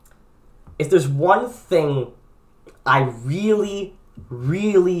if there's one thing I really,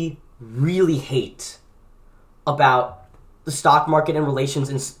 really, really hate about the stock market and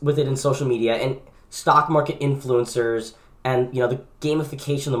relations with it in social media and stock market influencers and, the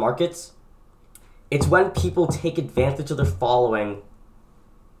gamification of the markets, it's when people take advantage of their following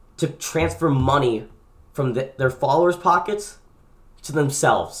to transfer money from their followers' pockets to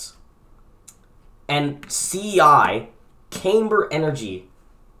themselves. And CEI, Camber Energy,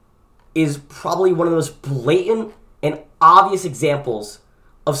 is probably one of the most blatant and obvious examples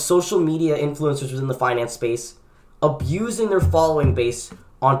of social media influencers within the finance space abusing their following base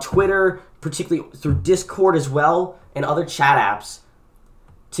on Twitter, particularly through Discord as well, and other chat apps,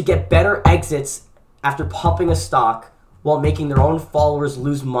 to get better exits after pumping a stock while making their own followers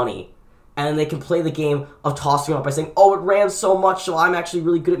lose money. And then they can play the game of tossing up by saying, oh, it ran so much, so I'm actually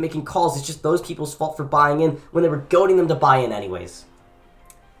really good at making calls. It's just those people's fault for buying in when they were goading them to buy in anyways.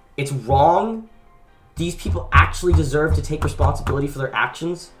 It's wrong. These people actually deserve to take responsibility for their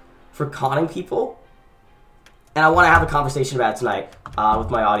actions for conning people. And I want to have a conversation about it tonight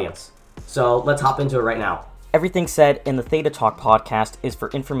with my audience. So let's hop into it right now. Everything said in the Theta Talk podcast is for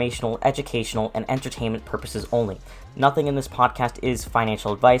informational, educational, and entertainment purposes only. Nothing in this podcast is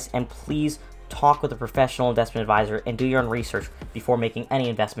financial advice, and please talk with a professional investment advisor and do your own research before making any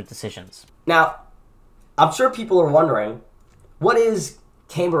investment decisions. Now, I'm sure people are wondering, what is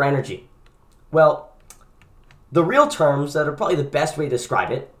Camber Energy? Well, the real terms that are probably the best way to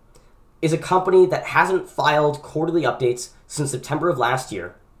describe it is a company that hasn't filed quarterly updates since September of last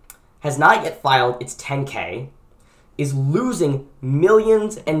year, has not yet filed its 10K, is losing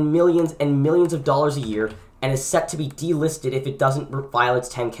millions and millions and millions of dollars a year, and is set to be delisted if it doesn't file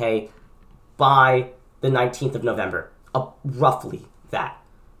its 10K by the 19th of November. Roughly that.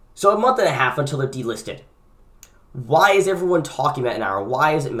 So a month and a half until they're delisted. Why is everyone talking about it now?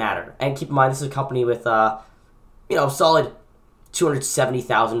 Why does it matter? And keep in mind, this is a company with, solid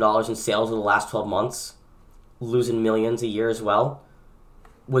 $270,000 in sales over the last 12 months, losing millions a year as well,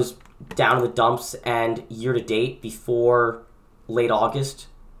 was down in the dumps, and year to date, before late August,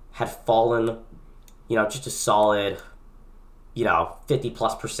 had fallen, just a solid,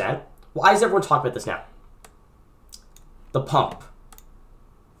 50+%. Why is everyone talking about this now? The pump.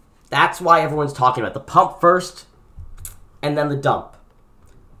 That's why everyone's talking about the pump first, and then the dump.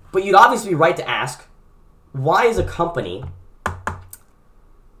 But you'd obviously be right to ask, why is a company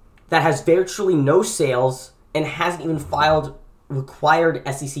that has virtually no sales and hasn't even filed required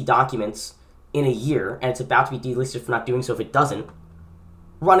SEC documents in a year, and it's about to be delisted for not doing so if it doesn't,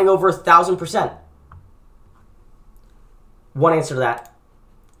 running over 1,000%? One answer to that: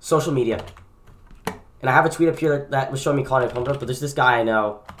 social media. And I have a tweet up here that was showing me calling it pump, but there's this guy I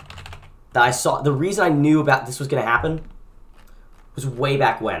know that I saw. The reason I knew about this was going to happen was way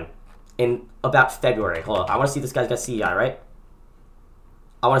back when, in about February. Hold on, I want to see if this guy's got CEI, right?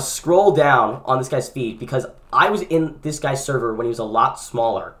 I want to scroll down on this guy's feed because I was in this guy's server when he was a lot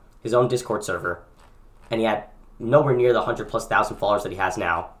smaller, his own Discord server, and he had nowhere near the 100,000+ followers that he has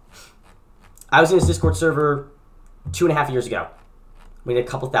now. I was in his Discord server 2.5 years ago. We had a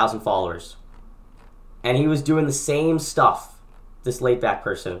couple thousand followers. And he was doing the same stuff, this laid-back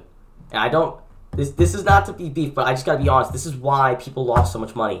person. And this is not to be beef, but I just got to be honest. This is why people lost so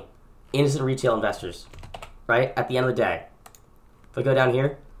much money. Innocent retail investors, right? At the end of the day. If I go down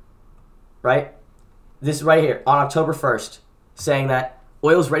here, right? This right here, on October 1st, saying that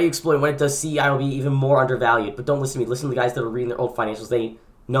oil's ready to explode. When it does, CEI will be even more undervalued. But don't listen to me. Listen to the guys that are reading their old financials. They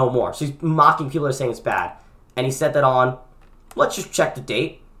know more. So he's mocking people that are saying it's bad. And he said that on, let's just check the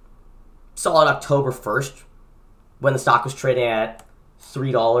date. Saw it October 1st, when the stock was trading at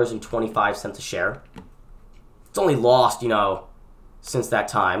 $3.25 a share. It's only lost, since that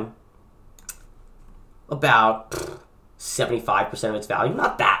time, about 75% of its value.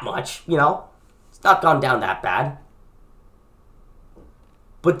 Not that much, It's not gone down that bad.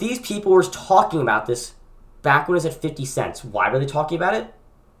 But these people were talking about this back when it was at 50 cents. Why were they talking about it?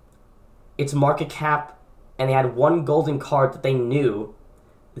 Its market cap, and they had one golden card that they knew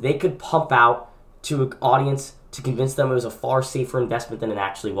they could pump out to an audience to convince them it was a far safer investment than it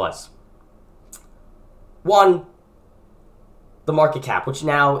actually was. One, the market cap, which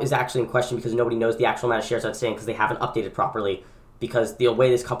now is actually in question because nobody knows the actual amount of shares outstanding because they haven't updated properly, because the way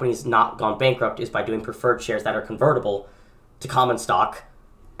this company's not gone bankrupt is by doing preferred shares that are convertible to common stock.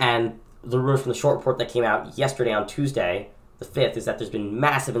 And the rumors from the short report that came out yesterday on Tuesday, the 5th, is that there's been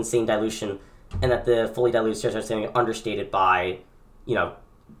massive, insane dilution, and that the fully diluted shares outstanding are understated by,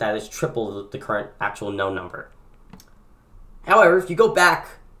 that is triple the current actual known number. However, if you go back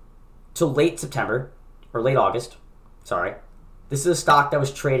to late September, or late August, this is a stock that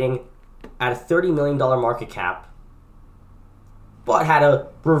was trading at a $30 million market cap, but had a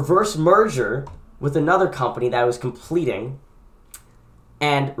reverse merger with another company that was completing,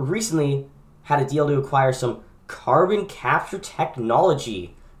 and recently had a deal to acquire some carbon capture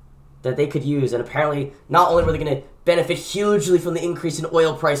technology that they could use. And apparently, not only were they going to benefit hugely from the increase in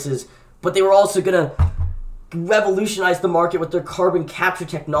oil prices, but they were also going to revolutionize the market with their carbon capture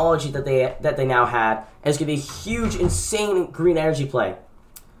technology that they now had. And it's going to be a huge, insane green energy play.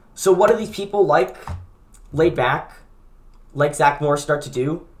 So what do these people like laid back, like Zach Morris, start to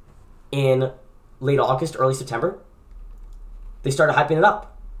do in late August, early September? They started hyping it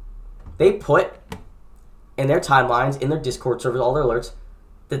up. They put in their timelines, in their Discord servers, all their alerts,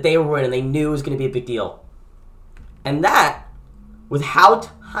 that they were winning. They knew it was going to be a big deal. And that, with how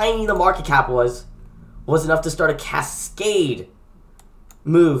tiny the market cap was enough to start a cascade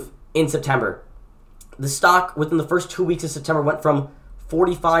move in September. The stock, within the first 2 weeks of September, went from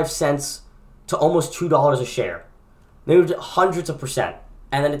 45 cents to almost $2 a share. They moved hundreds of percent.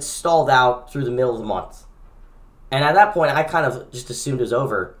 And then it stalled out through the middle of the month. And at that point, I kind of just assumed it was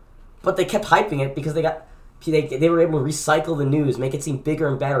over. But they kept hyping it because they were able to recycle the news, make it seem bigger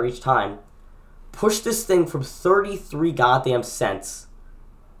and better each time. Push this thing from 33 goddamn cents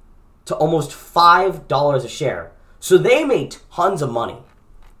to almost $5 a share. So they made tons of money.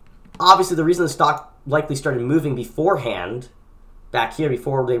 Obviously, the reason the stock likely started moving beforehand, back here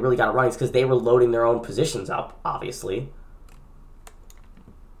before they really got it running, is because they were loading their own positions up, obviously.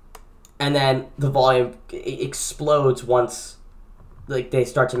 And then the volume explodes once they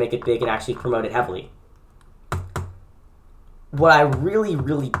start to make it big and actually promote it heavily. What I really,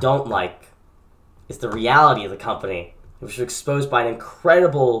 really don't like is the reality of the company, which was exposed by an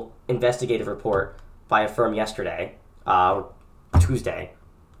incredible investigative report by a firm yesterday, Tuesday,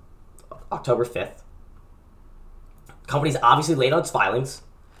 October 5th. Company's obviously late on its filings.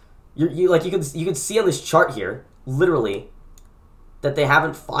 You can see on this chart here, literally, that they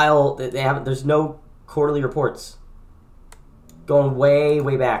haven't filed. There's no quarterly reports going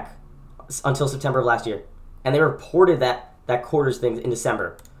way back until September of last year, and they reported that quarter's things in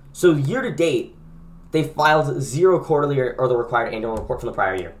December. So year to date, they filed 0 quarterly or the required annual report from the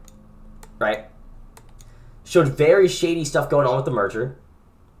prior year, right? Showed very shady stuff going on with the merger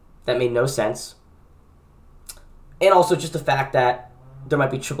that made no sense, and also just the fact that there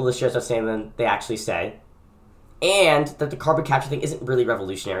might be triple the shares outstanding than they actually say, and that the carbon capture thing isn't really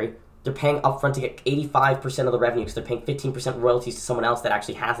revolutionary. They're paying upfront to get 85% of the revenue because they're paying 15% royalties to someone else that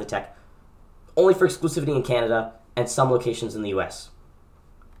actually has the tech, only for exclusivity in Canada and some locations in the US.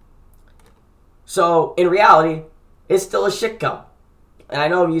 So, in reality, it's still a shitco. And I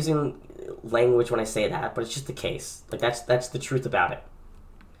know I'm using language when I say that, but it's just the case. Like, that's the truth about it.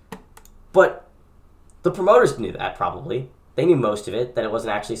 But the promoters knew that, probably. They knew most of it, that it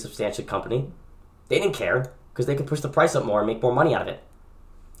wasn't actually a substantial company. They didn't care, because they could push the price up more and make more money out of it.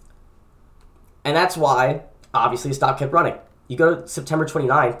 And that's why, obviously, the stock kept running. You go to September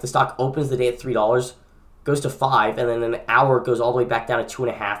 29th, the stock opens the day at $3, goes to $5, and then in an hour goes all the way back down to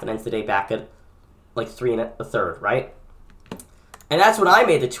 $2.50 and ends the day back at like 3 1/3, right? And that's when I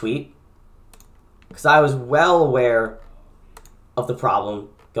made the tweet, because I was well aware of the problem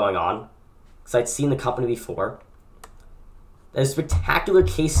going on, because I'd seen the company before. There's a spectacular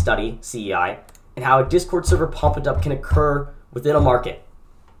case study, CEI, and how a Discord server pump and dump can occur within a market.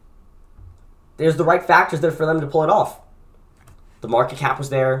 There's the right factors there for them to pull it off. The market cap was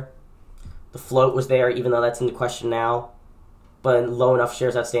there. The float was there, even though that's in question now. But low enough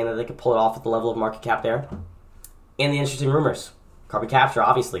shares outstanding that they could pull it off at the level of market cap there. And the interesting rumors. Carbon capture,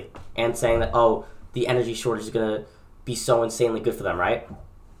 obviously. And saying that, oh, the energy shortage is going to be so insanely good for them, right?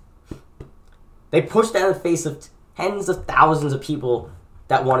 They pushed that in the face of tens of thousands of people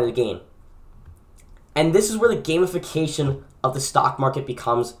that wanted a gain. And this is where the gamification of the stock market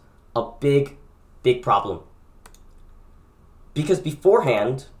becomes a big problem. Because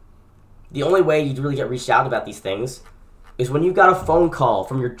beforehand, the only way you'd really get reached out about these things is when you got a phone call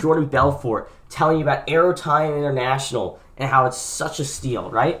from your Jordan Belfort telling you about Aerotime International and how it's such a steal,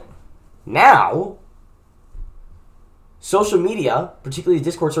 right? Now, social media, particularly the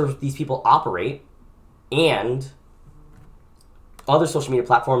Discord servers these people operate, and other social media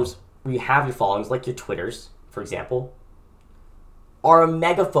platforms where you have your followings, like your Twitters, for example, are a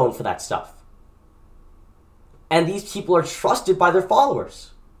megaphone for that stuff. And these people are trusted by their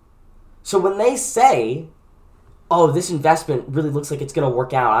followers. So when they say, oh, this investment really looks like it's going to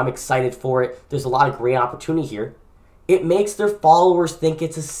work out, I'm excited for it, there's a lot of great opportunity here, it makes their followers think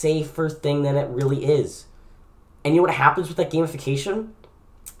it's a safer thing than it really is. And you know what happens with that gamification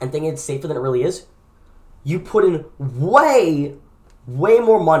and thinking it's safer than it really is? You put in way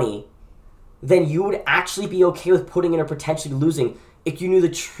more money then you would actually be okay with putting in or potentially losing if you knew the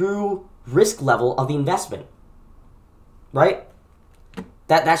true risk level of the investment. Right?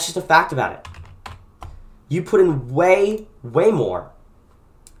 That's just a fact about it. You put in way, way more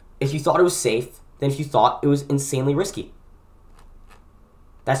if you thought it was safe than if you thought it was insanely risky.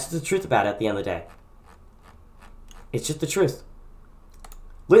 That's just the truth about it at the end of the day. It's just the truth.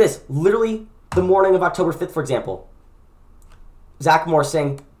 Look at this. Literally the morning of October 5th, for example. Zach Morris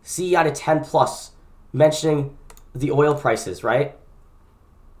saying CEI to 10 plus, mentioning the oil prices, right?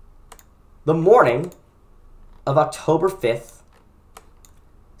 The morning of October 5th,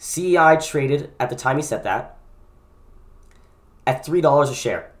 CEI traded, at the time he said that, at $3 a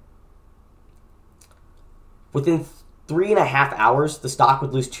share. Within 3.5 hours, the stock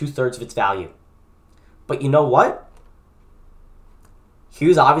would lose 2/3 of its value. But you know what? He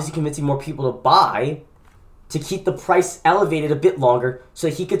was obviously convincing more people to buy to keep the price elevated a bit longer so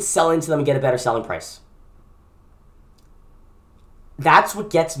that he could sell into them and get a better selling price. That's what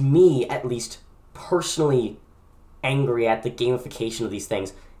gets me, at least personally, angry at the gamification of these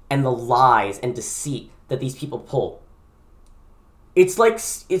things and the lies and deceit that these people pull. It's like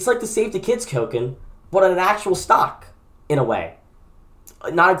the Save the Kids token, but on an actual stock, in a way.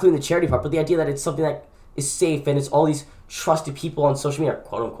 Not including the charity part, but the idea that it's something that is safe and it's all these trusted people on social media,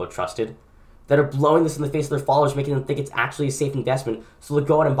 quote unquote trusted, that are blowing this in the face of their followers, making them think it's actually a safe investment, so they'll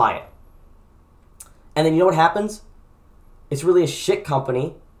go out and buy it. And then you know what happens? It's really a shit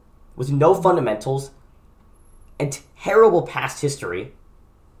company with no fundamentals and terrible past history.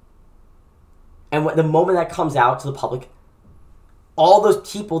 And the moment that comes out to the public, all those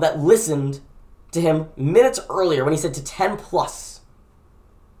people that listened to him minutes earlier when he said to 10 plus,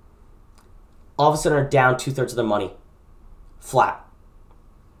 all of a sudden are down 2/3 of their money. Flat.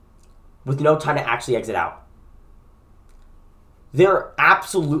 With no time to actually exit out. There are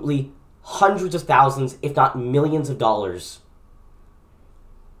absolutely hundreds of thousands, if not millions of dollars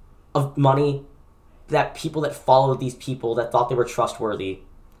of money that people that followed these people that thought they were trustworthy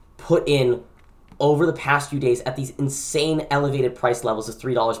put in over the past few days at these insane elevated price levels of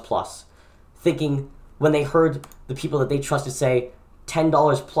 $3 plus, thinking when they heard the people that they trusted say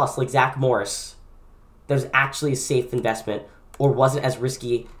 $10 plus, like Zach Morris, there's actually a safe investment or wasn't as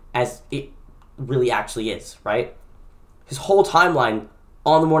risky as it really actually is, right? His whole timeline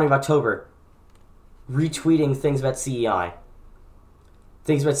on the morning of October, retweeting things about CEI.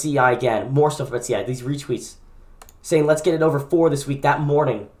 Things about CEI again, more stuff about CEI, these retweets, saying let's get it over 4 this week, that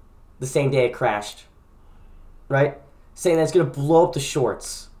morning, the same day it crashed, right? Saying that it's going to blow up the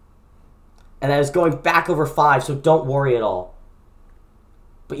shorts, and that it's going back over 5, so don't worry at all.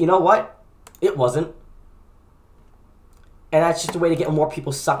 But you know what? It wasn't. And that's just a way to get more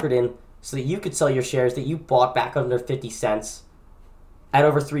people suckered in so that you could sell your shares that you bought back under 50 cents at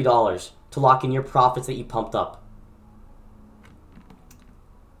over $3 to lock in your profits that you pumped up.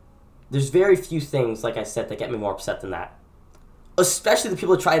 There's very few things, like I said, that get me more upset than that. Especially the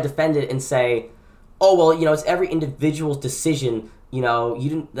people that try to defend it and say, oh, well, it's every individual's decision. He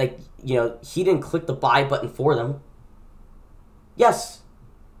didn't click the buy button for them. Yes,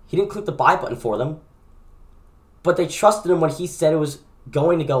 he didn't click the buy button for them. But they trusted him when he said it was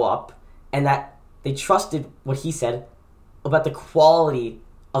going to go up, and that they trusted what he said about the quality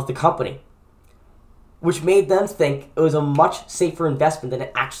of the company, which made them think it was a much safer investment than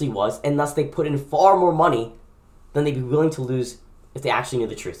it actually was, and thus they put in far more money than they'd be willing to lose if they actually knew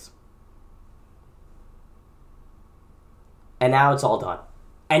the truth. And now it's all done.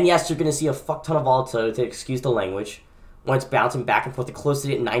 And yes, you're going to see a fuck ton of volatility, to excuse the language, when it's bouncing back and forth to close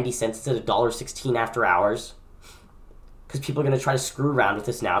to 90 cents instead of $1.16 after hours. Because people are going to try to screw around with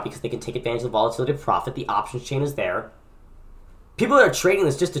this now because they can take advantage of the volatility to profit. The options chain is there. People that are trading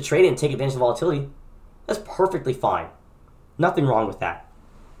this just to trade it and take advantage of the volatility, that's perfectly fine. Nothing wrong with that.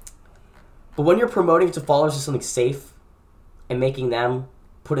 But when you're promoting it to followers as something safe and making them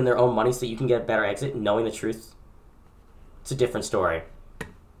put in their own money so that you can get a better exit, knowing the truth, it's a different story.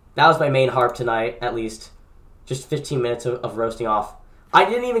 That was my main harp tonight, at least. Just 15 minutes of roasting off. I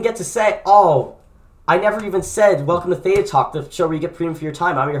didn't even get to say, I never even said, welcome to Theta Talk, the show where you get premium for your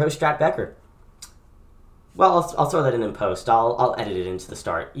time. I'm your host, Strat Becker. Well, I'll throw that in post. I'll edit it into the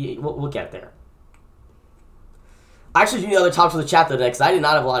start. We'll get there. I actually do the other topics of the chat today because I did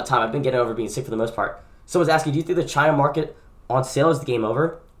not have a lot of time. I've been getting over being sick for the most part. Someone's asking, do you think the China market on sale is the game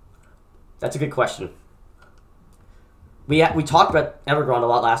over? That's a good question. We talked about Evergrande a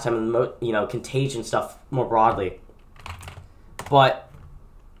lot last time and contagion stuff more broadly. But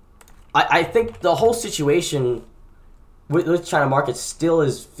I think the whole situation with China market still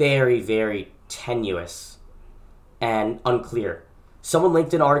is very, very tenuous and unclear. Someone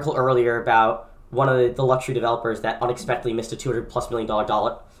linked an article earlier about one of the luxury developers that unexpectedly missed a $200+ million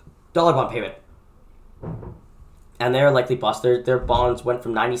dollar bond payment. And they're likely bust. Their bonds went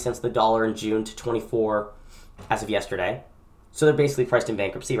from 90 cents on the dollar in June to 24 as of yesterday. So they're basically priced in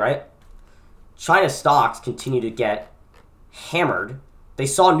bankruptcy, right? China's stocks continue to get hammered. They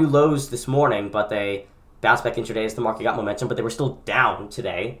saw new lows this morning, but they bounced back intraday as the market got momentum, but they were still down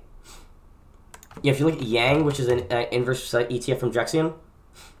today. Yeah, if you look at Yang, which is an inverse ETF from Drexion,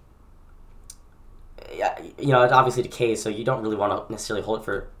 you know, it obviously decays, so you don't really want to necessarily hold it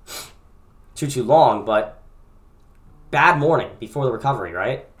for too long, but bad morning before the recovery,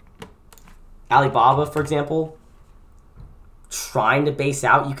 right? Alibaba, for example, trying to base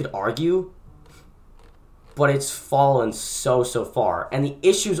out, you could argue, but it's fallen so far. And the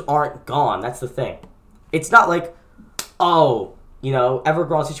issues aren't gone. That's the thing. It's not like, oh, you know,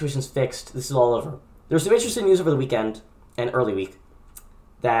 Evergrande situation's fixed. This is all over. There was some interesting news over the weekend and early week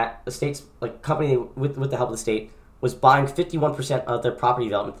that the state's company with the help of the state was buying 51% of their property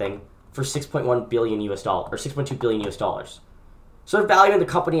development thing for $6.1 billion US dollars or $6.2 billion US dollars. So they're valuing the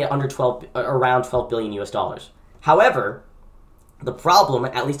company at around $12 billion US dollars. However, the problem,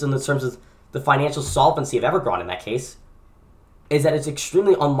 at least in the terms of the financial solvency of Evergrande in that case, is that it's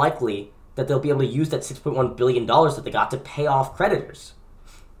extremely unlikely that they'll be able to use that $6.1 billion that they got to pay off creditors.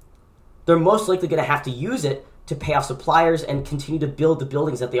 They're most likely going to have to use it to pay off suppliers and continue to build the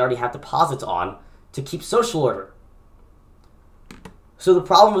buildings that they already have deposits on to keep social order. So the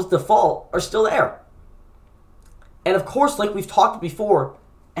problems with default are still there. And of course, like we've talked before,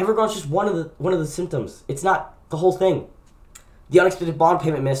 Evergrande's just one of the symptoms. It's not the whole thing. The unexpected bond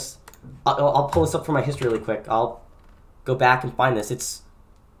payment miss, I'll pull this up from my history really quick. I'll go back and find this. It's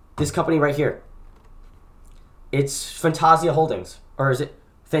this company right here. It's Fantasia Holdings, or is it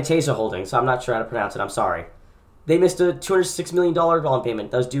Fantasia Holdings? I'm not sure how to pronounce it. I'm sorry. They missed a $206 million bond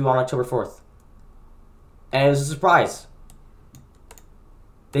payment that was due on October 4th. And it was a surprise.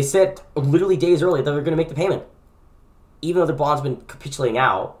 They said literally days earlier that they were going to make the payment. Even though their bond's been capitulating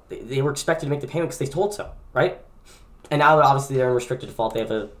out, they were expected to make the payment because they told so, right? And now obviously they're in restricted default. They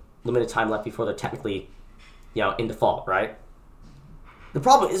have a limited time left before they're technically, in default, right? The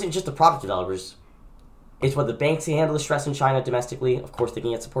problem isn't just the product developers. It's what the banks can handle the stress in China domestically. Of course, they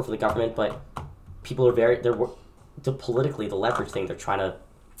can get support from the government, but people are politically, the leverage thing they're trying to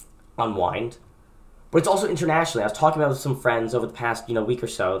unwind. But it's also internationally. I was talking about with some friends over the past, week or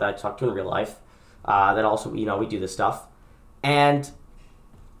so that I talked to in real life. That also, we do this stuff. And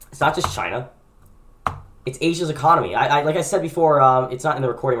it's not just China. It's Asia's economy. I like I said before, it's not in the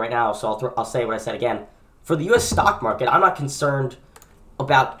recording right now, so I'll say what I said again. For the U.S. stock market, I'm not concerned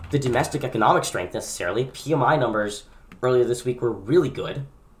about the domestic economic strength necessarily. PMI numbers earlier this week were really good.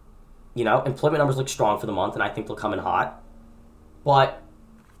 Employment numbers look strong for the month, and I think they'll come in hot. But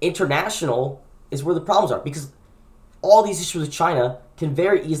international is where the problems are, because all these issues with China can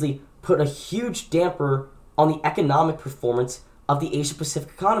very easily put a huge damper on the economic performance of the Asia-Pacific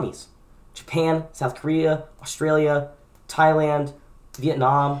economies. Japan, South Korea, Australia, Thailand,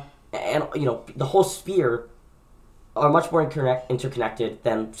 Vietnam, and the whole sphere are much more interconnected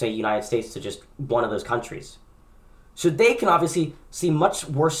than, say, United States to just one of those countries. So they can obviously see much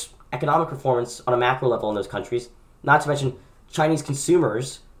worse economic performance on a macro level in those countries, not to mention Chinese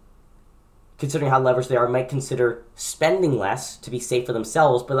consumers, considering how leveraged they are, might consider spending less to be safe for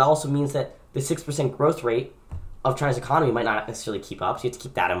themselves, but that also means that the 6% growth rate of China's economy might not necessarily keep up, so you have to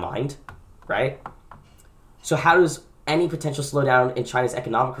keep that in mind, right? So how does any potential slowdown in China's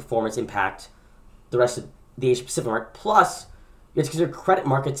economic performance impact the rest of the Asia-Pacific market? Plus, you have to consider credit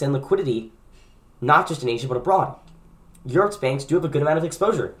markets and liquidity, not just in Asia, but abroad. Europe's banks do have a good amount of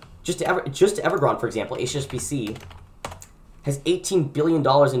exposure. Just to Evergrande, for example, HSBC has $18 billion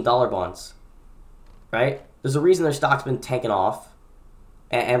in dollar bonds, right? There's a reason their stock's been tanking off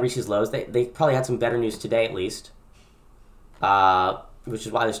and reaches lows. They probably had some better news today, at least, which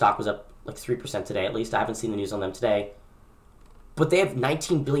is why their stock was up like 3% today, at least. I haven't seen the news on them today. But they have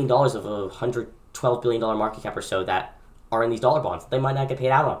 $19 billion of a $112 billion market cap or so that are in these dollar bonds. They might not get paid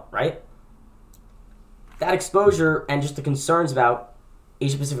out on, right? That exposure and just the concerns about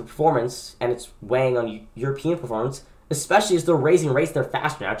Asia-Pacific performance and it's weighing on European performance, especially as they're raising rates, they're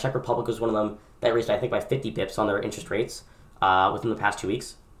faster now. Czech Republic was one of them that raised, I think, by 50 bips on their interest rates within the past 2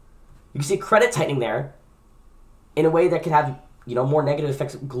 weeks. You can see credit tightening there in a way that could have more negative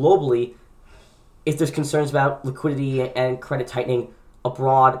effects globally if there's concerns about liquidity and credit tightening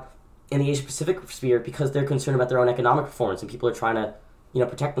abroad in the Asia-Pacific sphere because they're concerned about their own economic performance and people are trying to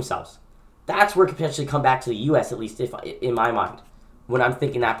protect themselves. That's where it could potentially come back to the U.S., at least in my mind, when I'm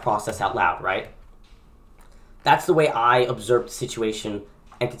thinking that process out loud, right? That's the way I observe the situation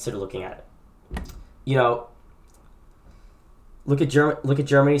and consider looking at it. You know, look at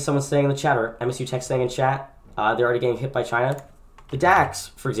Germany. Someone's saying in the chat, or MSU Tech saying in chat, they're already getting hit by China. The DAX,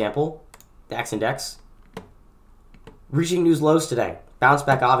 for example, DAX index, reaching news lows today. Bounced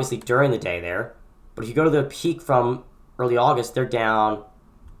back obviously during the day there, but if you go to the peak from early August, they're down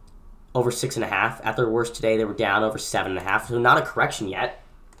over 6.5. At their worst today, they were down over 7.5. So not a correction yet,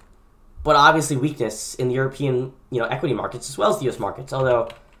 but obviously weakness in the European, equity markets as well as the U.S. markets. Although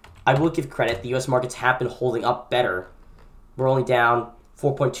I will give credit, the U.S. markets have been holding up better. We're only down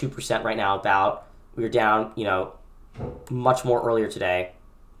 4.2% right now. We were down, much more earlier today.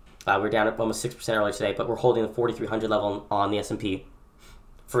 We were down at almost 6% earlier today, but we're holding the 4,300 level on the S&P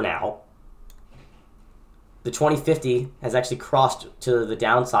for now. The 2050 has actually crossed to the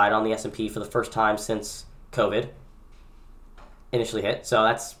downside on the S&P for the first time since COVID initially hit. So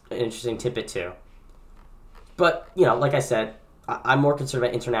that's an interesting tidbit too. But, like I said, I'm more concerned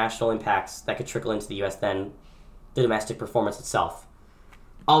about international impacts that could trickle into the U.S. than the domestic performance itself.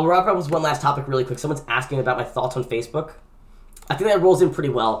 I'll wrap up with one last topic really quick. Someone's asking about my thoughts on Facebook. I think that rolls in pretty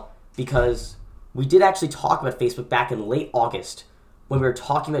well because we did actually talk about Facebook back in late August when we were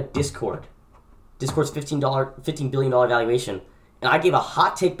talking about Discord. Discord's $15 billion valuation. And I gave a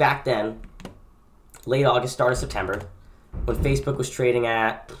hot take back then, late August, start of September, when Facebook was trading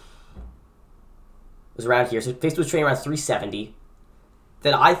at, it was around here. So Facebook was trading around 370.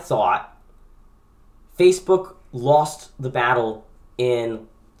 That I thought Facebook lost the battle in,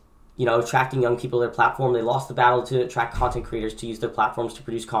 attracting young people to their platform. They lost the battle to attract content creators to use their platforms to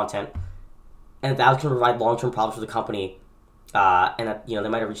produce content. And that was going to provide long-term problems for the company. And that, they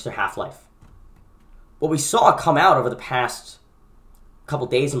might have reached their half-life. What we saw come out over the past couple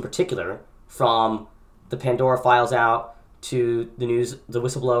days in particular, from the Pandora files out to the news, the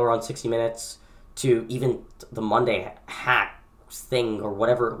whistleblower on 60 Minutes, to even the Monday hack thing or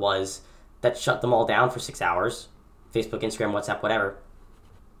whatever it was that shut them all down for 6 hours, Facebook, Instagram, WhatsApp, whatever,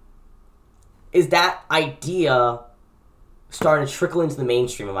 is that idea starting to trickle into the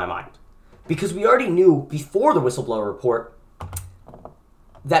mainstream in my mind. Because we already knew before the whistleblower report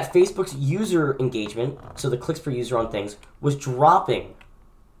that Facebook's user engagement, so the clicks per user on things, was dropping,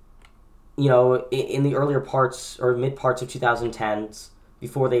 in the earlier parts or mid parts of 2010s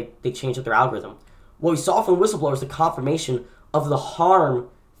before they changed up their algorithm. What we saw from the whistleblower is the confirmation of the harm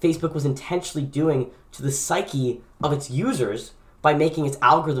Facebook was intentionally doing to the psyche of its users by making its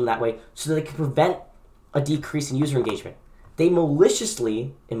algorithm that way so that they could prevent a decrease in user engagement. They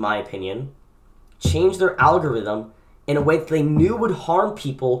maliciously, in my opinion, changed their algorithm in a way that they knew would harm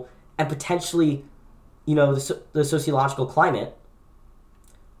people and potentially, the sociological climate,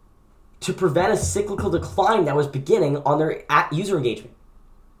 to prevent a cyclical decline that was beginning on their user engagement.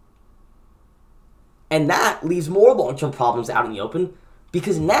 And that leaves more long-term problems out in the open,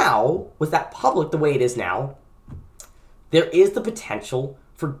 because now, with that public the way it is now, there is the potential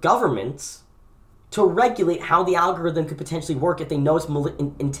for governments to regulate how the algorithm could potentially work if they know it's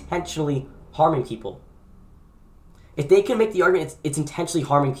intentionally harming people. If they can make the argument it's intentionally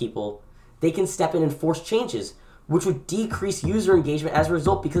harming people, they can step in and force changes, which would decrease user engagement as a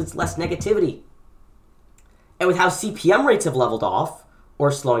result because it's less negativity. And with how CPM rates have leveled off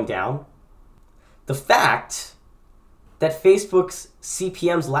or slowing down, the fact that Facebook's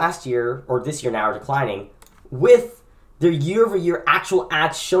CPMs last year, or this year now, are declining, with their year-over-year actual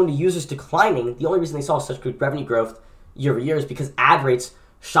ads shown to users declining, the only reason they saw such good revenue growth year-over-year is because ad rates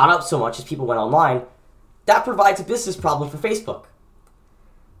shot up so much as people went online. That provides a business problem for Facebook.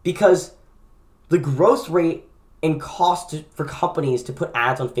 Because the growth rate and cost for companies to put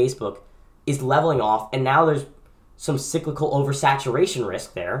ads on Facebook is leveling off, and now there's some cyclical oversaturation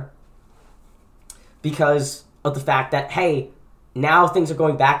risk there because of the fact that, hey, now things are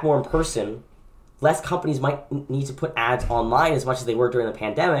going back more in person. Less companies might need to put ads online as much as they were during the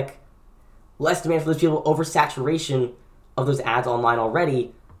pandemic. Less demand for those people, oversaturation of those ads online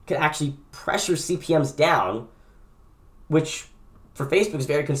already could actually pressure CPMs down, which for Facebook is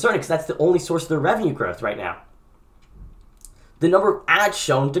very concerning because that's the only source of their revenue growth right now. The number of ads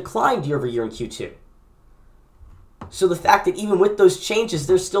shown declined year over year in Q2. So the fact that even with those changes,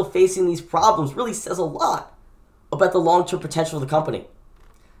 they're still facing these problems really says a lot about the long-term potential of the company.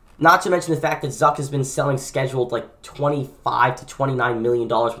 Not to mention the fact that Zuck has been selling scheduled like $25 to $29 million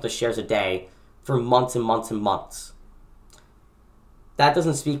worth of shares a day for months and months and months. That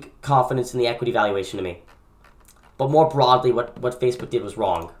doesn't speak confidence in the equity valuation to me. But more broadly, what Facebook did was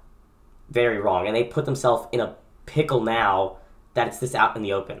wrong. Very wrong. And they put themselves in a pickle now that it's this out in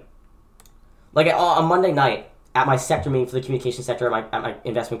the open. Like on Monday night, at my sector meeting for the communication sector at my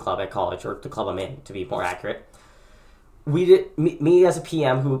investment club at college, or the club I'm in, to be more accurate. We did, me as a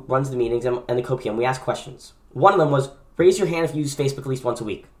PM who runs the meetings and the co-PM, we asked questions. One of them was, raise your hand if you use Facebook at least once a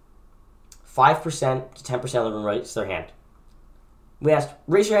week. 5% to 10% of the room raised their hand. We asked,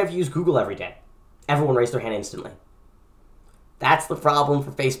 raise your hand if you use Google every day. Everyone raised their hand instantly. That's the problem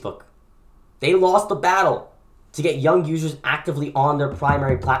for Facebook. They lost the battle to get young users actively on their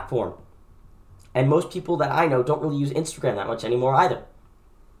primary platform. And most people that I know don't really use Instagram that much anymore either.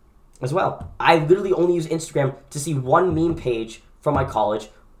 As well. I literally only use Instagram to see one meme page from my college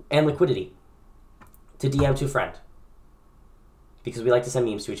and liquidity to DM to a friend. Because we like to send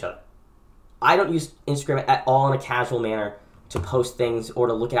memes to each other. I don't use Instagram at all in a casual manner to post things or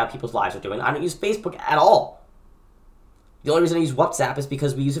to look at how people's lives are doing. I don't use Facebook at all. The only reason I use WhatsApp is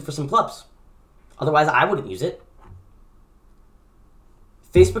because we use it for some clubs. Otherwise, I wouldn't use it.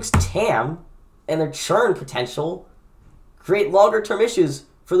 Facebook's TAM and their churn potential create longer-term issues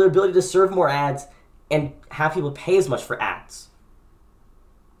for their ability to serve more ads and have people pay as much for ads.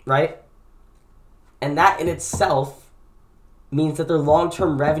 Right? And that in itself means that their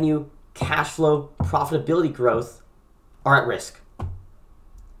long-term revenue, cash flow, profitability growth are at risk.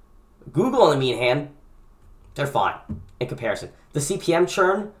 Google, on the other hand, they're fine in comparison. The CPM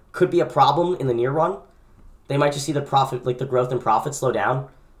churn could be a problem in the near run. They might just see the profit, like the growth in profit slow down.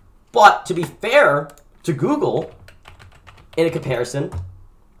 But to be fair to Google, in a comparison,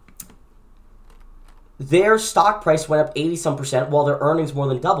 their stock price went up 80-some% while their earnings more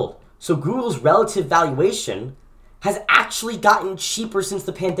than doubled. So Google's relative valuation has actually gotten cheaper since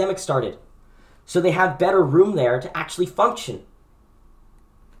the pandemic started. So they have better room there to actually function.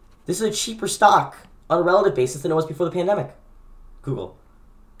 This is a cheaper stock on a relative basis than it was before the pandemic. Google.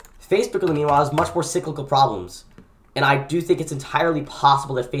 Facebook, in the meanwhile, has much more cyclical problems. And I do think it's entirely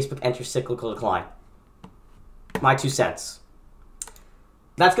possible that Facebook enters cyclical decline. My 2 cents.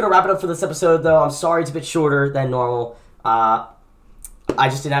 That's going to wrap it up for this episode, though. I'm sorry it's a bit shorter than normal. I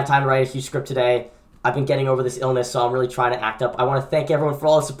just didn't have time to write a huge script today. I've been getting over this illness, so I'm really trying to act up. I want to thank everyone for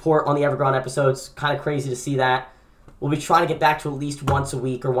all the support on the Evergrande episodes. Kind of crazy to see that. We'll be trying to get back to at least once a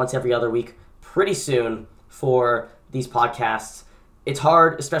week or once every other week pretty soon for these podcasts. It's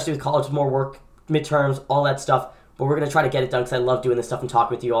hard, especially with college, more work, midterms, all that stuff. But we're going to try to get it done because I love doing this stuff and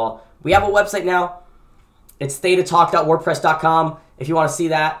talking with you all. We have a website now. It's thetatalk.wordpress.com if you want to see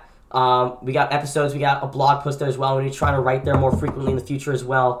that. We got episodes. We got a blog post there as well. We're going to try to write there more frequently in the future as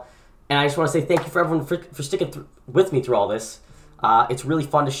well. And I just want to say thank you for everyone for sticking with me through all this. It's really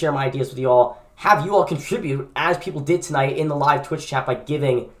fun to share my ideas with you all. Have you all contribute, as people did tonight in the live Twitch chat, by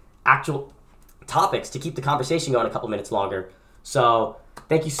giving actual topics to keep the conversation going a couple minutes longer. So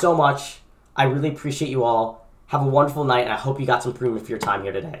thank you so much. I really appreciate you all. Have a wonderful night, and I hope you got some premium for your time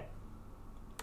here today.